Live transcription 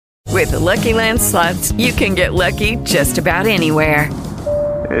With the Lucky Land Slots, you can get lucky just about anywhere.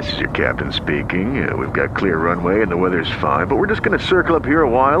 This is your captain speaking. We've got clear runway and the weather's fine, but we're just going to circle up here a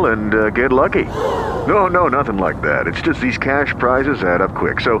while and get lucky. No, nothing like that. It's just these cash prizes add up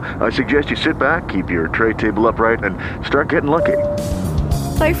quick. So I suggest you sit back, keep your tray table upright, and start getting lucky.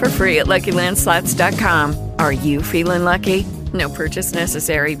 Play for free at LuckyLandSlots.com. Are you feeling lucky? No purchase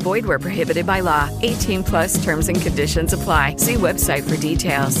necessary. Void where prohibited by law. 18 plus terms and conditions apply. See website for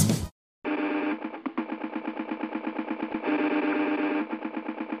details.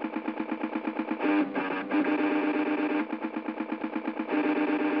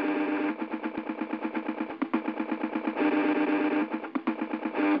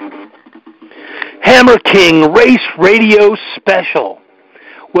 Hammer King Race Radio Special.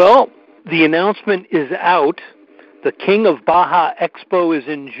 Well, the announcement is out. The King of Baja Expo is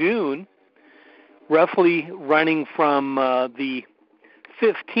in June, roughly running from the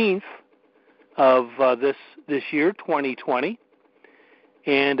 15th of this year, 2020.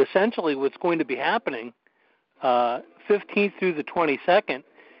 And essentially what's going to be happening, 15th through the 22nd,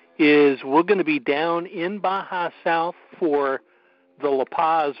 is we're going to be down in Baja South for the La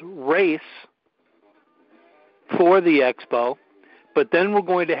Paz race for the Expo. But then we're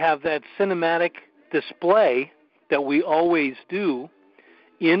going to have that cinematic display that we always do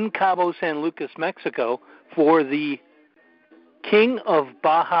in Cabo, San Lucas, Mexico, for the King of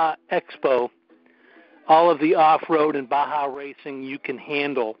Baja Expo, all of the off-road and Baja racing you can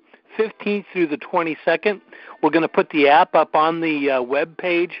handle. 15th through the 22nd, we're going to put the app up on the web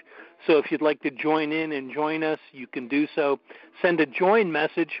page, so if you'd like to join in and join us, you can do so. Send a join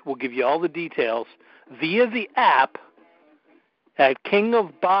message. We'll give you all the details via the app at King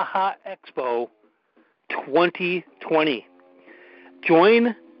of Baja Expo 2020.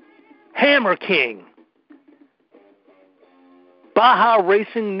 Join Hammer King.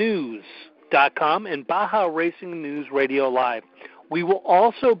 BajaRacingNews.com and Baja Racing News Radio Live. We will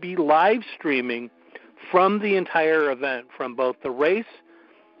also be live streaming from the entire event, from both the race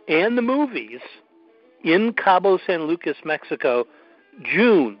and the movies in Cabo, San Lucas, Mexico,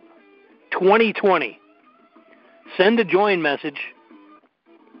 June 2020. Send a join message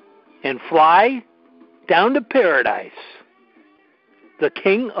and fly down to paradise. The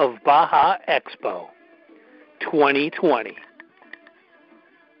King of Baja Expo 2020.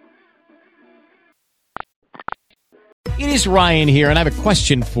 It is Ryan here, and I have a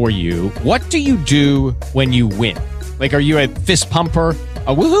question for you. What do you do when you win? Like, are you a fist pumper,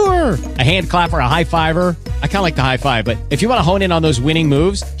 a woohooer, a hand clapper, a high fiver? I kind of like the high five, but if you want to hone in on those winning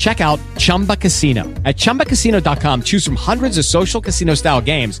moves, check out Chumba Casino. At ChumbaCasino.com, choose from hundreds of social casino-style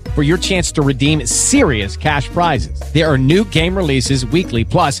games for your chance to redeem serious cash prizes. There are new game releases weekly,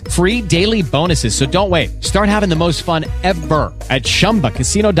 plus free daily bonuses, so don't wait. Start having the most fun ever at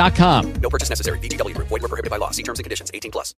ChumbaCasino.com. No purchase necessary. VGW Group. Void where prohibited by law. See terms and conditions. 18 plus.